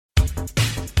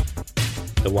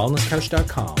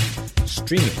TheWellnessCouch.com,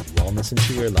 streaming wellness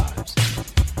into your lives.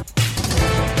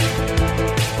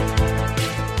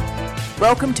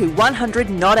 Welcome to 100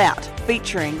 Not Out,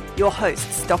 featuring your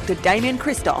hosts Dr. Damien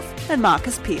Christoph and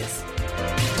Marcus Pearce.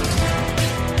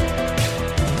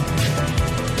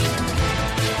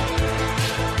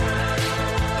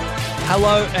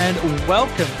 Hello and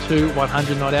welcome to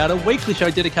 100 Not Out, a weekly show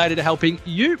dedicated to helping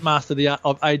you master the art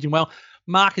of aging well.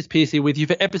 Marcus Pearce here with you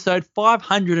for episode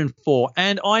 504,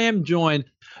 and I am joined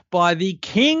by the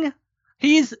king.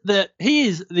 He is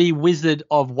the wizard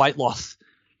of weight loss.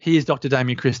 He is Dr.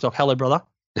 Damien Christoph. Hello, brother.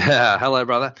 Hello,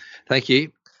 brother. Thank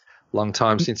you. Long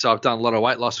time since I've done a lot of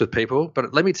weight loss with people,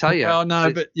 but let me tell you. Oh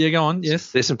no, but yeah, go on.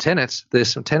 Yes, there's some tenets.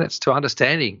 There's some tenets to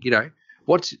understanding. You know,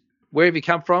 where have you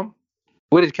come from?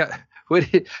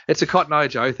 It's a Cotton Eye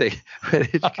Joe thing. Where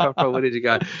did you come from? Where did you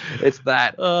go? It's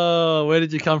that. Oh, where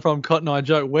did you come from, Cotton Eye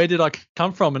Joe? Where did I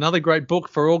come from? Another great book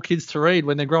for all kids to read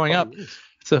when they're growing up. Yes.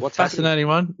 It's a fascinating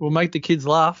one. Will make the kids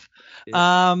laugh.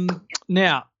 Yeah.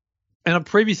 Now, in a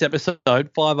previous episode,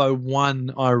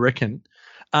 501, I reckon,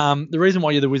 the reason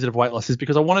why you're the wizard of weight loss is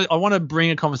because I want to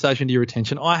bring a conversation to your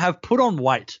attention. I have put on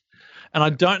weight. And I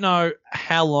don't know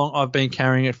how long I've been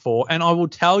carrying it for. And I will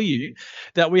tell you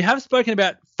that we have spoken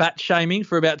about fat shaming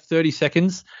for about 30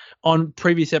 seconds on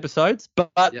previous episodes,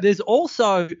 but there's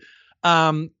also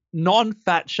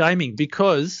non-fat shaming,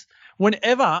 because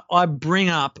whenever I bring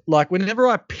up, whenever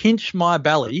I pinch my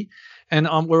belly, and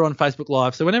we're on Facebook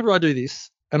Live, so whenever I do this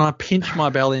and I pinch my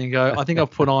belly and go, I think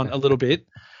I've put on a little bit,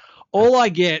 all I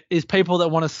get is people that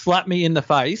want to slap me in the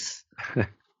face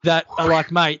that are like,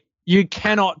 mate, you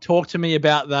cannot talk to me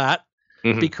about that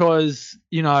because,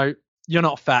 you know, you're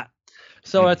not fat.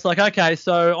 So it's like, okay,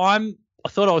 so I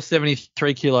thought I was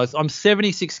 73 kilos. I'm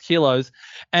 76 kilos,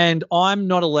 and I'm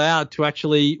not allowed to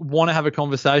actually want to have a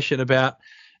conversation about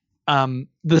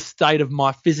the state of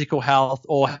my physical health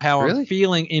or how I'm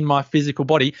feeling in my physical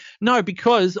body. No,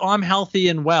 because I'm healthy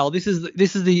and well. This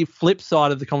is the flip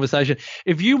side of the conversation.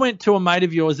 If you went to a mate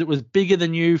of yours that was bigger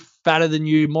than you, fatter than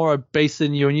you, more obese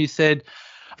than you, and you said,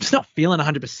 I'm just not feeling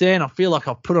 100%. I feel like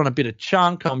I've put on a bit of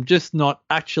chunk. I'm just not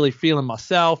actually feeling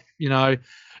myself, you know,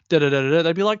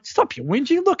 They'd be like, stop your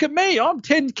whinging. Look at me. I'm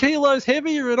 10 kilos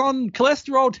heavier and on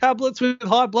cholesterol tablets with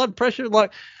high blood pressure.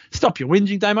 Like, stop your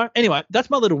whinging, Damo. Anyway, that's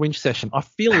my little whinge session. I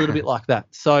feel a little bit like that.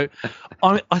 So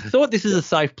I thought this is a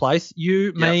safe place,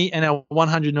 you, me, and our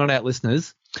 100 Not Out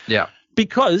listeners. Yeah.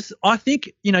 Because I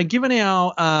think, you know, given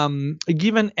our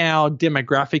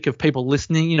demographic of people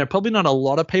listening, you know, probably not a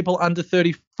lot of people under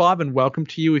 35, and welcome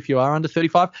to you if you are under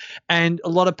 35, and a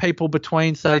lot of people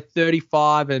between, say,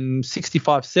 35 and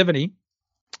 65, 70,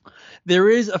 there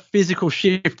is a physical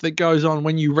shift that goes on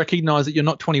when you recognize that you're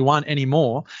not 21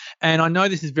 anymore. And I know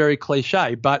this is very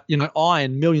cliche, but, you know, I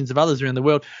and millions of others around the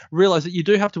world realize that you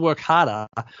do have to work harder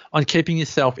on keeping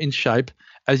yourself in shape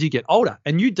as you get older.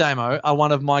 And you, Damo, are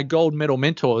one of my gold medal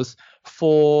mentors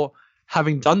for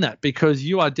having done that, because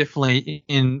you are definitely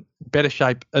in better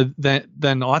shape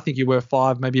than I think you were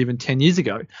 5, maybe even 10 years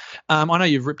ago. I know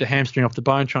you've ripped a hamstring off the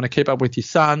bone trying to keep up with your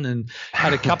son, and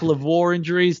had a couple of war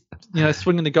injuries, you know,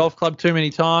 swinging the golf club too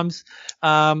many times,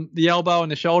 the elbow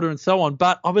and the shoulder and so on.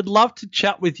 But I would love to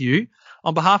chat with you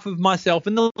on behalf of myself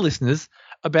and the listeners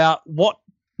about what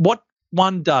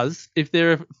one does if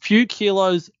they're a few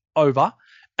kilos over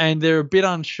and they're a bit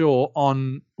unsure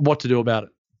on what to do about it.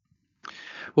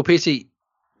 Well, PC,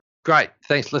 great.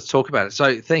 Thanks. Let's talk about it.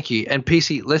 So thank you. And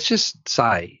PC, let's just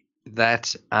say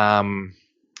that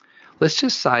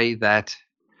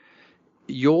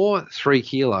your 3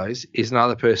 kilos is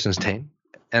another person's 10,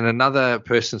 and another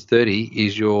person's 30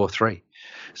 is your 3.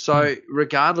 So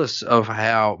regardless of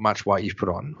how much weight you've put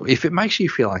on, if it makes you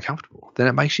feel uncomfortable, then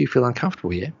it makes you feel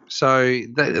uncomfortable, yeah? So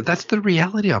that's the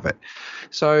reality of it.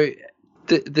 So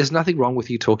there's nothing wrong with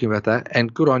you talking about that,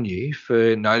 and good on you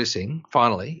for noticing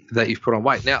finally that you've put on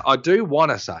weight. Now, I do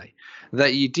want to say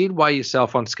that you did weigh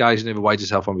yourself on scales you never weighed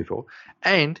yourself on before,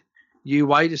 and you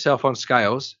weighed yourself on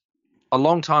scales a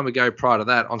long time ago prior to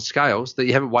that on scales that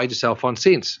you haven't weighed yourself on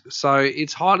since. So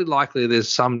it's highly likely there's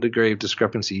some degree of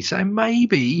discrepancy. So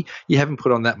maybe you haven't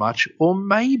put on that much, or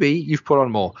maybe you've put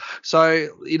on more. So,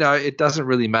 you know, it doesn't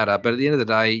really matter. But at the end of the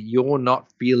day, you're not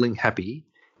feeling happy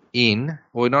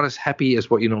or not as happy as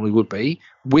what you normally would be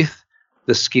with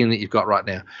the skin that you've got right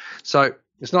now. So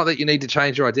it's not that you need to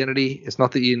change your identity. It's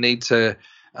not that you need to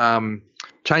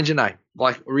change your name.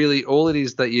 Like, really, all it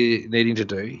is that you're needing to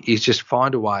do is just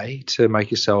find a way to make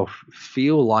yourself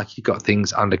feel like you've got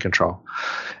things under control.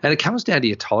 And it comes down to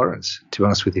your tolerance, to be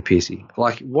honest with you, Piercy.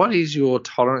 Like, what is your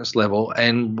tolerance level?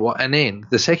 And then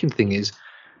the second thing is,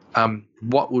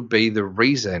 what would be the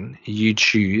reason you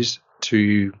choose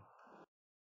to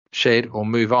shed or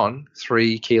move on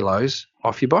 3 kilos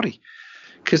off your body?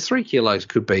 Because 3 kilos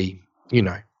could be,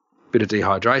 a bit of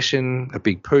dehydration, a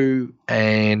big poo,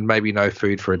 and maybe no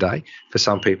food for a day for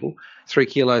some people. 3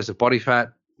 kilos of body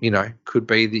fat, could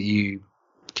be that you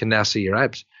can now see your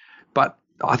abs. But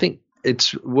I think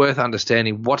it's worth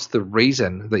understanding what's the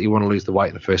reason that you want to lose the weight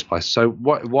in the first place. So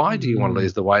why do you want to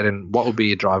lose the weight, and what would be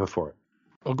your driver for it?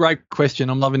 Well, great question.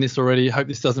 I'm loving this already. I hope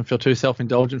this doesn't feel too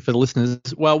self-indulgent for the listeners.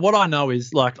 Well, what I know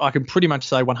is, I can pretty much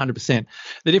say 100%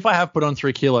 that if I have put on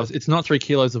 3 kilos, it's not 3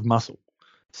 kilos of muscle.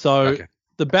 So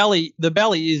the belly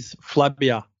is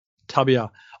flabbier,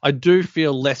 tubbier. I do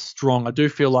feel less strong. I do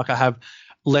feel like I have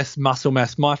less muscle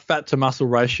mass. My fat to muscle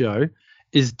ratio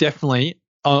is definitely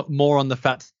more on the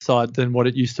fat side than what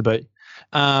it used to be.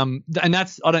 And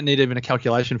that's, I don't need even a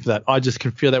calculation for that. I just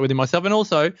can feel that within myself. And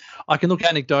also I can look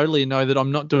anecdotally and know that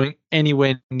I'm not doing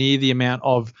anywhere near the amount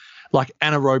of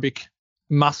anaerobic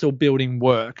muscle building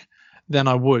work than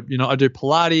I would. I do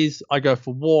Pilates, I go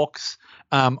for walks,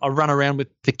 I run around with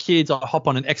the kids, I hop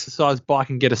on an exercise bike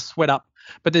and get a sweat up.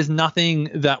 But there's nothing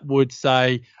that would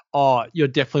say, oh, you're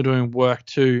definitely doing work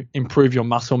to improve your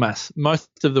muscle mass. Most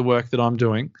of the work that I'm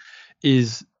doing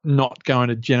is not going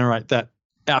to generate that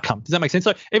outcome. Does that make sense?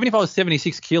 So even if I was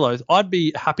 76 kilos, I'd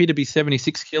be happy to be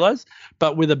 76 kilos,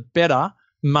 but with a better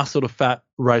muscle to fat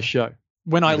ratio.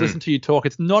 When I listen to you talk,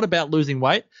 it's not about losing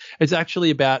weight. It's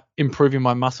actually about improving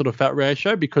my muscle to fat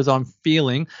ratio because I'm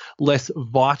feeling less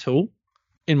vital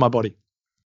in my body.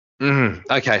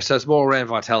 Okay, so it's more around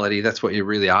vitality. That's what you're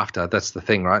really after. That's the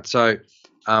thing, right? So,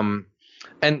 and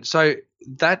so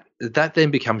that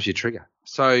then becomes your trigger.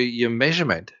 So your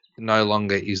measurement no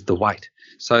longer is the weight.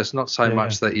 So it's not so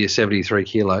much that you're 73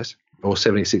 kilos or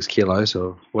 76 kilos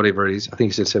or whatever it is. I think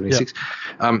you said 76.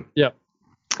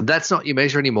 That's not your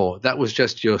measure anymore. That was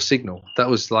just your signal. That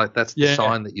was that's the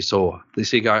sign that you saw.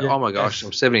 So you go, oh my gosh,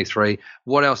 I'm 73.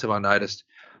 What else have I noticed?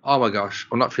 Oh my gosh,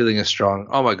 I'm not feeling as strong.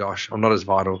 Oh my gosh, I'm not as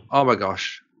vital. Oh my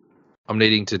gosh, I'm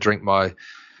needing to drink my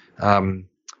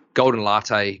golden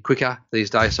latte quicker these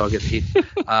days so I get the hit.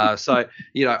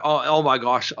 Oh my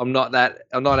gosh, I'm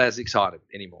not as excited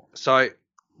anymore. So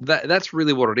that's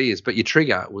really what it is. But your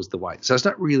trigger was the weight. So it's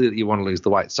not really that you want to lose the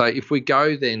weight. So if we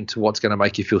go then to what's going to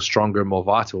make you feel stronger and more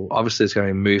vital, obviously it's going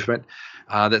to be movement.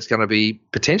 That's going to be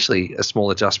potentially a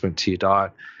small adjustment to your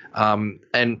diet.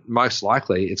 And most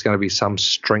likely it's going to be some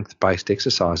strength-based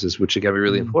exercises, which are going to be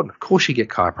really important. Of course you get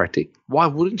chiropractic. Why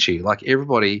wouldn't you?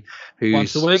 Everybody who's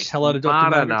once a week, hello to Dr.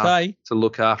 smart enough to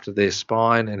look after their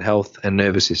spine and health and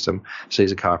nervous system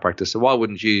sees a chiropractor. So why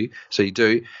wouldn't you? So you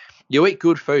do. You eat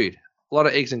good food. A lot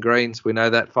of eggs and greens. We know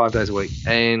that 5 days a week.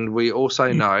 And we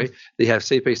also know that you have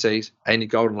CPCs and your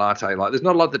golden latte. There's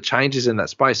not a lot that changes in that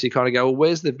space. So you kind of go, well,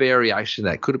 where's the variation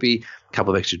that could it be a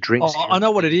couple of extra drinks? I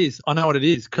know what it is.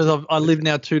 Because I live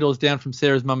now 2 doors down from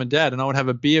Sarah's mum and dad, and I would have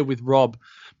a beer with Rob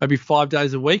maybe 5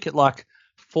 days a week at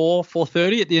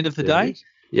 4:30 at the end of the day.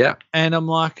 Yeah. And I'm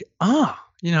like,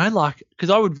 because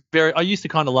I used to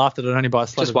kind of laugh that I'd only buy a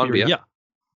slab of beer a year.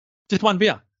 Just one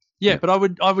beer. Yeah, but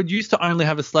I would used to only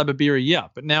have a slab of beer a year,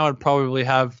 but now I'd probably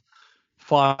have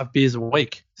 5 beers a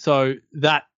week. So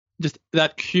that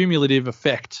cumulative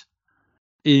effect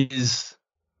that's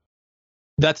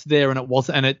there, and it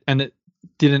wasn't, and it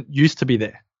didn't used to be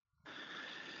there.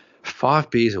 5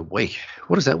 beers a week.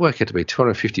 What does that work out to be?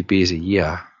 250 beers a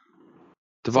year.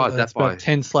 Divide that by about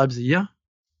 10 slabs a year.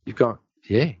 You've got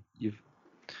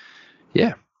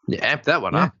You amped that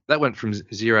one up. That went from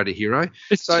 0 to hero.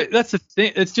 That's the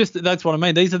thing. That's what I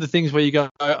mean. These are the things where you go,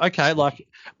 okay,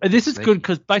 this is good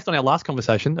because based on our last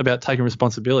conversation about taking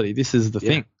responsibility, this is the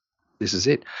thing. This is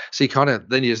it. So you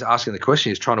then you're just asking the question.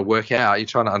 You're trying to work out. You're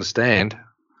trying to understand.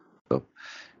 Oh,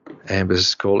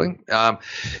 Amber's calling.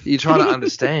 You're trying to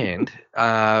understand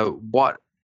what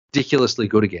ridiculously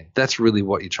good again. That's really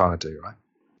what you're trying to do, right?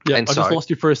 Yeah. I just lost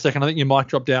you for a second. I think your mic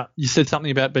dropped out. You said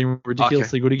something about being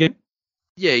ridiculously good again.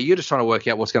 Yeah, you're just trying to work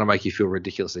out what's going to make you feel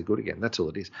ridiculously good again. That's all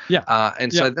it is. Yeah.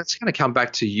 So that's going to come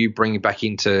back to you bringing back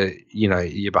into,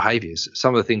 your behaviors,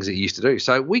 some of the things that you used to do.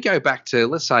 So we go back to,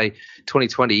 let's say,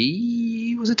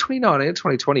 2020. Was it 2019 or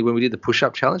 2020 when we did the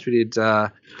push-up challenge? We did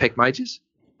pec majors.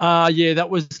 Yeah, that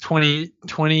was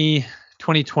 2020.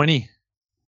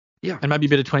 Yeah. And maybe a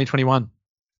bit of 2021.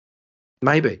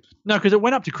 Maybe. No, because it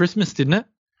went up to Christmas, didn't it?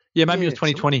 Yeah, maybe it was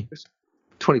 2020.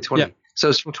 2020. Yeah. So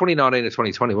it's from 2019 to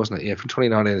 2020, wasn't it? Yeah, from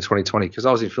 2019 to 2020, because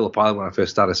I was in Phillip Island when I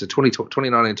first started. So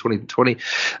 2019 to 2020,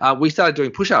 we started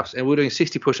doing push-ups, and we were doing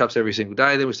 60 push-ups every single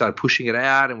day. Then we started pushing it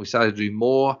out, and we started to do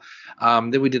more.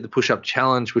 Then we did the push-up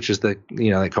challenge, which is the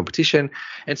competition.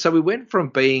 And so we went from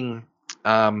being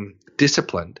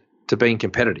disciplined to being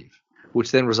competitive,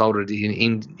 which then resulted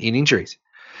in injuries.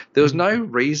 There was no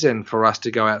reason for us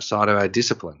to go outside of our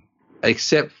discipline,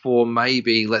 except for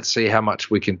maybe let's see how much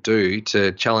we can do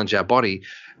to challenge our body.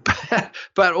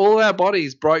 But all our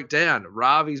bodies broke down.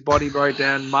 Ravi's body broke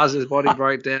down. Muzz's body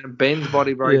broke down. Ben's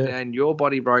body broke down. Your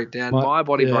body broke down. My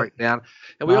body broke down.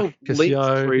 And we all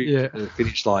linked through the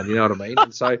finish line, you know what I mean?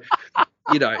 And so,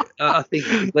 I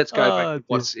think let's go back to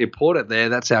what's important there.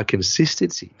 That's our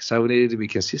consistency. So we needed to be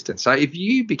consistent. So if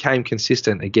you became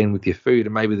consistent, again, with your food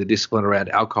and maybe the discipline around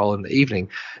alcohol in the evening,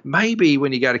 maybe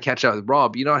when you go to catch up with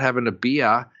Rob, you're not having a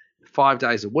beer 5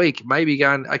 days a week, maybe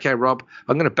going, okay, Rob,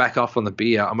 I'm going to back off on the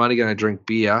beer. I'm only going to drink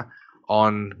beer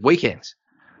on weekends.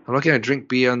 I'm not going to drink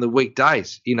beer on the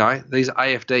weekdays, these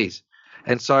AFDs.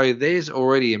 And so there's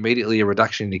already immediately a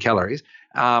reduction in your calories,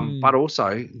 but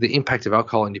also the impact of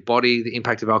alcohol on your body, the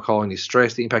impact of alcohol on your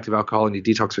stress, the impact of alcohol on your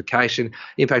detoxification,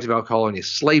 the impact of alcohol on your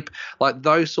sleep, like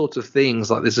those sorts of things.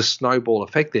 Like there's a snowball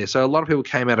effect there. So a lot of people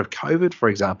came out of COVID, for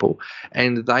example,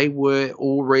 and they were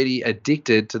already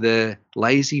addicted to the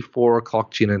lazy 4 o'clock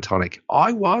gin and tonic.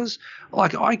 I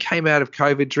came out of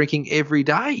COVID drinking every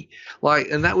day,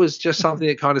 and that was just something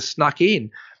that kind of snuck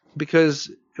in because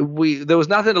there was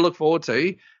nothing to look forward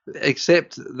to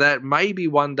except that maybe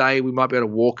one day we might be able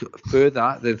to walk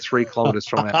further than 3 kilometers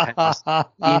from our house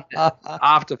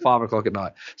after 5 o'clock at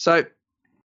night. So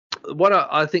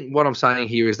I think what I'm saying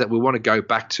here is that we want to go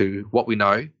back to what we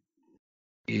know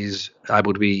is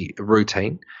able to be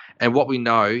routine, and what we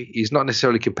know is not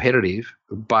necessarily competitive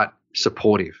but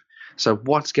supportive. So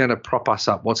what's going to prop us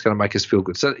up? What's going to make us feel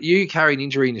good? So you carry an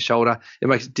injury in your shoulder, it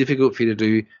makes it difficult for you to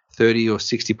do 30 or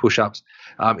 60 push-ups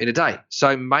in a day.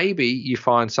 So maybe you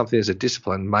find something as a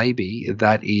discipline. Maybe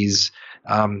that is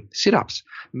sit-ups.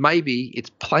 Maybe it's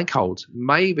plank holds.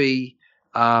 Maybe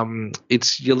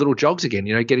it's your little jogs again,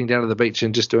 getting down to the beach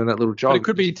and just doing that little jog. But it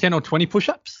could be 10 or 20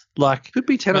 push-ups. It could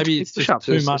be 10 or 20 push-ups. Maybe it's just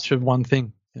too much of one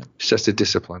thing. Yeah. It's just a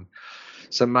discipline.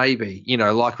 So maybe,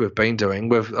 like we've been doing,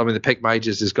 the Peak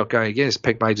Majors has got going again. It's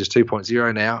Peak Majors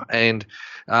 2.0 now, and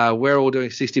we're all doing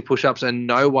 60 push-ups, and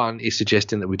no one is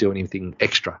suggesting that we do anything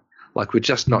extra. We're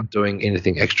just not doing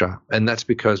anything extra, and that's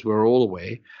because we're all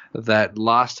aware that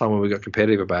last time when we got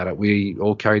competitive about it, we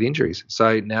all carried injuries.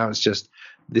 So now it's just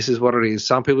this is what it is.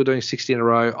 Some people are doing 60 in a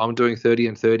row. I'm doing 30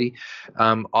 and 30.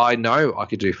 I know I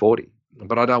could do 40,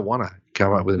 but I don't want to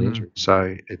come up with an injury.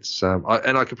 So it's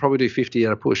and I could probably do 50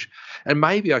 at a push, and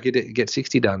maybe I could get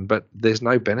 60 done, but there's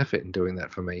no benefit in doing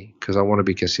that for me because I want to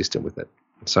be consistent with it.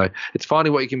 So it's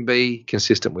finding what you can be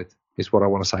consistent with is what I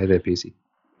want to say there, Pearcey.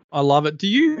 I love it. Do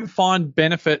you find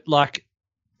benefit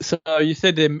so you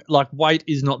said weight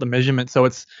is not the measurement, so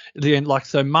it's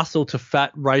so muscle to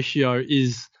fat ratio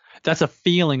that's a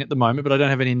feeling at the moment, but I don't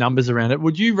have any numbers around it.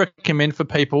 Would you recommend for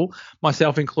people,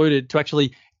 myself included, to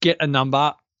actually get a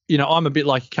number? I'm a bit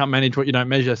like you can't manage what you don't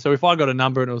measure. So if I got a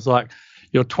number and it was like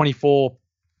you're 24,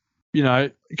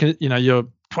 you're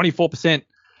 24%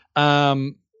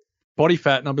 body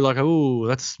fat, and I'll be like, oh,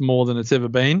 that's more than it's ever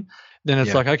been. Then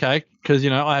it's okay, because,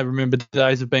 I remember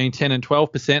days of being 10 and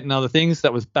 12% and other things.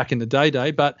 That was back in the day.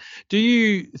 But do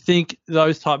you think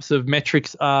those types of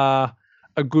metrics are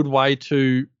a good way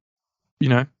to,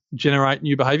 generate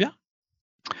new behavior?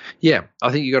 Yeah,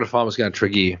 I think you got to find what's going to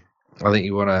trigger you. I think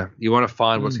you want to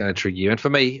find what's going to trigger you. And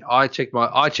for me, I check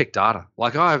data.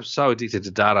 I'm so addicted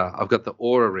to data. I've got the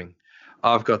Oura Ring.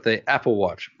 I've got the Apple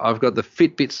Watch. I've got the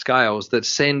Fitbit scales that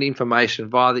send information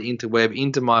via the interweb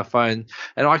into my phone,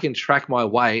 and I can track my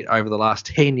weight over the last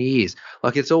 10 years.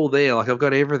 It's all there. I've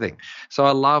got everything. So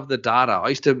I love the data. I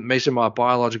used to measure my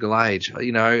biological age,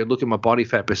 look at my body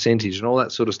fat percentage and all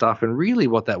that sort of stuff. And really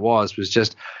what that was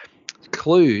just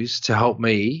clues to help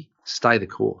me stay the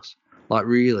course.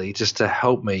 Really just to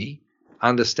help me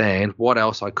understand what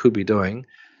else I could be doing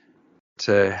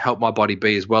to help my body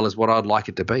be as well as what I'd like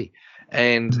it to be.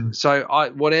 And so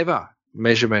whatever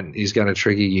measurement is going to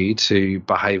trigger you to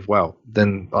behave well,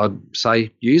 then I'd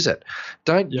say use it.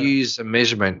 Don't use a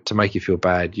measurement to make you feel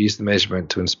bad. Use the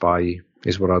measurement to inspire you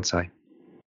is what I'd say.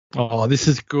 Oh, this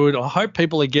is good. I hope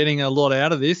people are getting a lot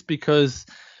out of this because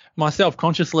my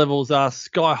self-conscious levels are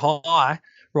sky high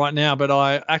right now, but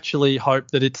I actually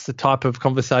hope that it's the type of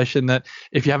conversation that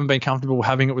if you haven't been comfortable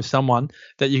having it with someone,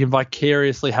 that you can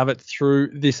vicariously have it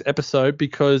through this episode,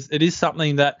 because it is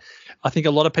something that I think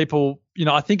a lot of people,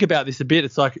 I think about this a bit.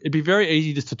 It's it'd be very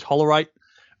easy just to tolerate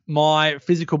my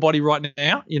physical body right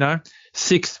now,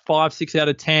 6 out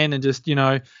of 10 and just,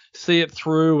 see it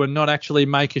through and not actually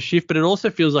make a shift. But it also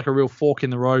feels like a real fork in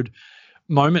the road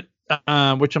moment,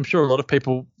 which I'm sure a lot of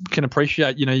people can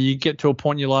appreciate. You know, you get to a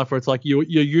point in your life where it's like your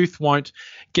youth won't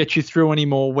get you through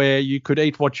anymore, where you could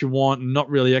eat what you want and not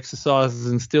really exercise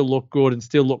and still look good and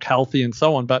still look healthy and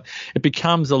so on. But it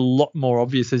becomes a lot more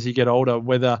obvious as you get older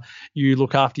whether you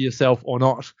look after yourself or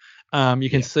not. You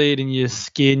can see it in your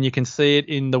skin. You can see it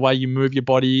in the way you move your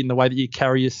body, in the way that you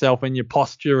carry yourself and your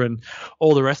posture and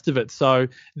all the rest of it. So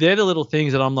they're the little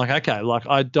things that I'm like, okay, like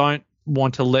I don't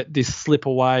want to let this slip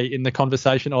away in the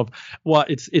conversation of, well,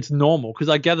 it's normal, because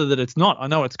I gather that it's not. I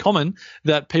know it's common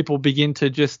that people begin to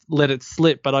just let it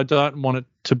slip, but I don't want it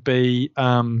to be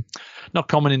not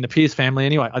common in the Pierce family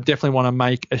anyway. I definitely want to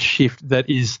make a shift that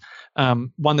is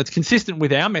one that's consistent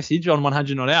with our message on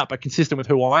 100 Not Out, but consistent with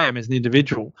who I am as an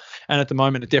individual. And at the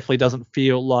moment, it definitely doesn't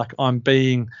feel like I'm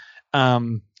being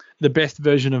the best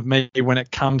version of me when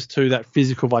it comes to that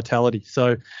physical vitality.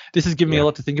 So this has given me a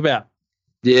lot to think about.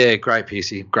 Yeah, great,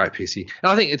 Piercy. Great, Piercy.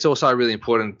 And I think it's also really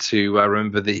important to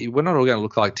remember that we're not all going to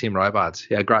look like Tim Robards.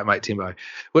 Yeah, great mate Timbo.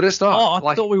 We're just not. Oh,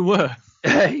 I thought we were.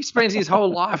 He spends his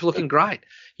whole life looking great,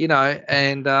 you know,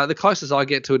 and the closest I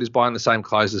get to it is buying the same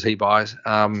clothes as he buys,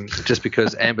 just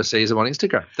because Amber sees him on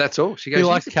Instagram. That's all. She goes, he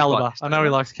likes Caliber. I know he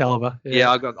likes Caliber.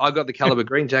 Yeah, I got the Caliber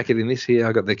green jacket in this here.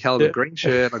 I got the Caliber green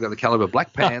shirt. I got the Caliber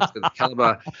black pants. I got the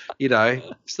Caliber, you know,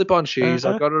 slip-on shoes.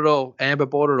 I got it all. Amber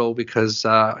bought it all because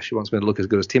she wants me to look as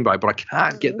good as Timbo, but I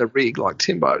can't get the rig like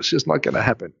Timbo. It's just not going to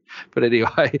happen. But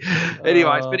anyway,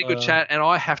 it's been a good chat, and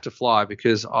I have to fly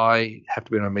because I have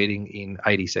to be in a meeting in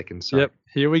 80 seconds. So. Yep.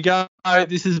 Here we go.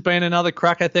 This has been another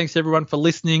cracker. Thanks, everyone, for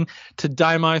listening to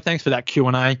Damo. Thanks for that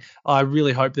Q&A. I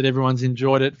really hope that everyone's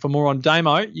enjoyed it. For more on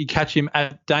Damo, you catch him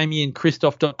at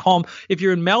DamienChristoph.com. If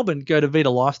you're in Melbourne, go to Vita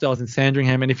Lifestyles in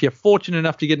Sandringham. And if you're fortunate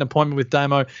enough to get an appointment with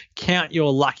Damo, count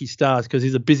your lucky stars because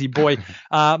he's a busy boy.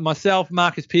 Myself,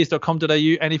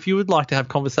 MarcusPierce.com.au. And if you would like to have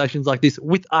conversations like this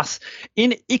with us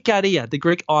in Ikaria, the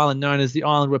Greek island known as the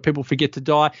island where people forget to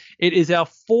die, it is our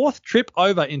 4th trip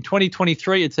over in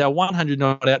 2023. It's our 100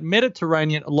 Not Out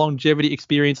Mediterranean longevity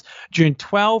experience, June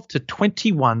 12 to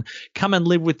 21. Come and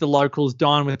live with the locals,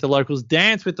 dine with the locals,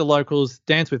 dance with the locals,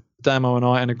 dance with Damo and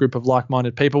I and a group of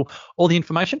like-minded people. All the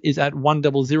information is at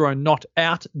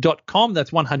 100notout.com.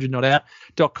 That's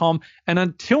 100notout.com. And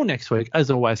until next week,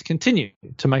 as always, continue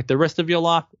to make the rest of your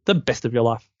life the best of your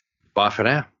life. Bye for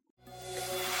now.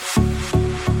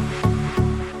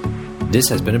 This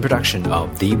has been a production of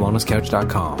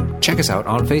TheWellnessCouch.com. Check us out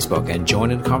on Facebook and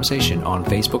join in the conversation on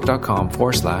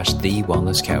Facebook.com/The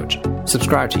Wellness Couch.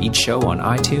 Subscribe to each show on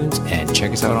iTunes and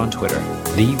check us out on Twitter.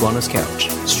 The Wellness Couch,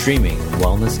 streaming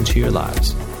wellness into your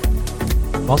lives.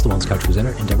 Whilst the Wellness Couch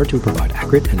presenter endeavor to provide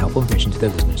accurate and helpful information to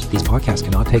their listeners, these podcasts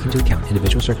cannot take into account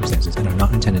individual circumstances and are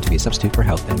not intended to be a substitute for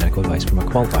health and medical advice from a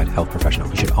qualified health professional.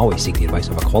 You should always seek the advice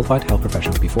of a qualified health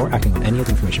professional before acting on any of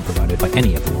the information provided by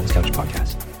any of the Wellness Couch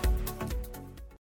podcasts.